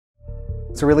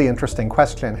It's a really interesting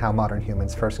question how modern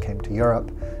humans first came to Europe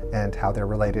and how they're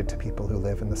related to people who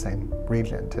live in the same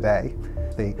region today.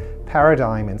 The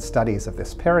paradigm in studies of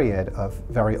this period of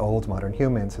very old modern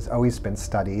humans has always been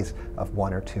studies of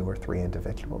 1 or 2 or 3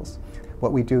 individuals.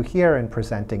 What we do here in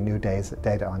presenting new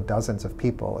data on dozens of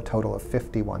people, a total of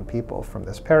 51 people from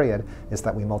this period, is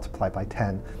that we multiply by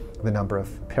 10 the number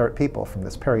of people from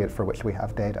this period for which we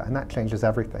have data, and that changes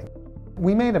everything.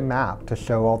 We made a map to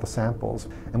show all the samples,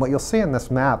 and what you'll see in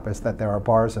this map is that there are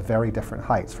bars of very different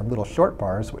heights, from little short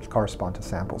bars, which correspond to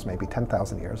samples maybe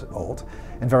 10,000 years old,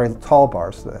 and very tall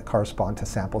bars that correspond to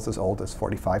samples as old as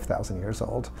 45,000 years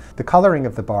old. The coloring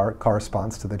of the bar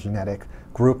corresponds to the genetic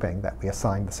grouping that we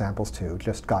assign the samples to,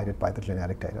 just guided by the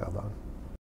genetic data alone.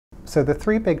 So the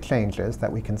 3 big changes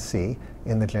that we can see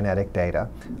in the genetic data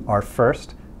are,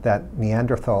 first, that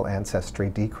Neanderthal ancestry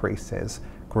decreases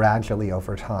gradually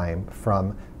over time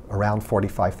from around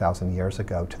 45,000 years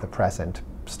ago to the present,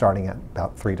 starting at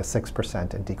about 3 to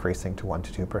 6% and decreasing to 1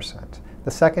 to 2%.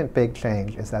 The second big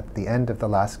change is that at the end of the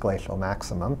last glacial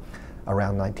maximum,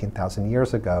 around 19,000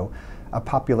 years ago, a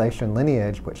population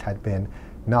lineage which had been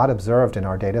not observed in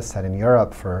our data set in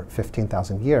Europe for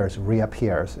 15,000 years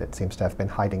reappears. It seems to have been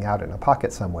hiding out in a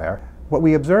pocket somewhere. What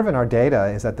we observe in our data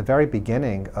is at the very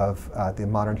beginning of the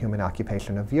modern human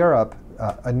occupation of Europe,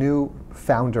 a new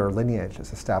founder lineage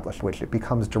is established, which it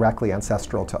becomes directly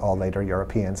ancestral to all later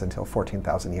Europeans until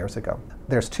 14,000 years ago.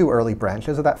 There's 2 early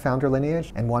branches of that founder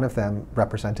lineage, and one of them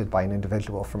represented by an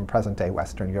individual from present-day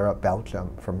Western Europe,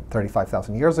 Belgium, from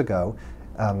 35,000 years ago.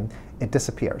 It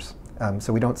disappears.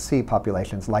 So we don't see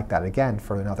populations like that again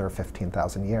for another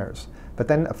 15,000 years. But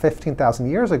then 15,000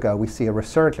 years ago, we see a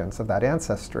resurgence of that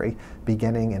ancestry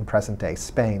beginning in present-day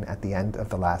Spain at the end of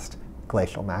the last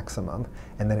glacial maximum.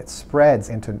 And then it spreads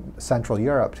into Central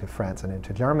Europe, to France and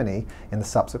into Germany in the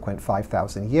subsequent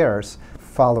 5,000 years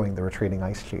following the retreating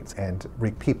ice sheets and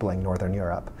repeopling Northern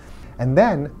Europe. And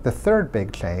then the third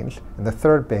big change, and the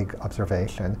third big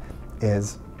observation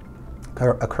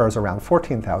occurs around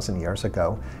 14,000 years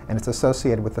ago, and it's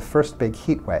associated with the first big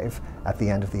heat wave at the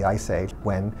end of the Ice Age,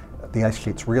 when the ice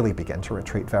sheets really begin to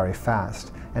retreat very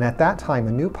fast. And at that time,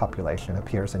 a new population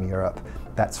appears in Europe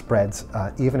that spreads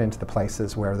even into the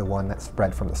places where the one that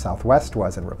spread from the southwest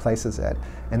was and replaces it.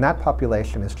 And that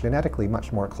population is genetically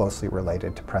much more closely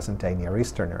related to present-day Near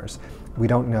Easterners. We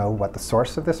don't know what the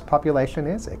source of this population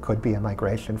is. It could be a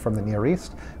migration from the Near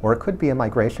East, or it could be a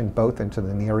migration both into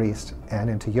the Near East and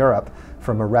into Europe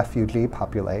from a refugee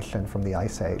population from the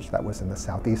Ice Age that was in the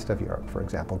southeast of Europe, for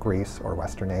example, Greece or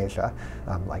Western Asia,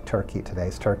 like Turkey,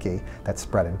 today's Turkey, that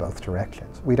spread in both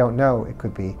directions. We don't know. It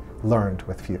could be learned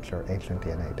with future ancient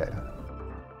DNA data.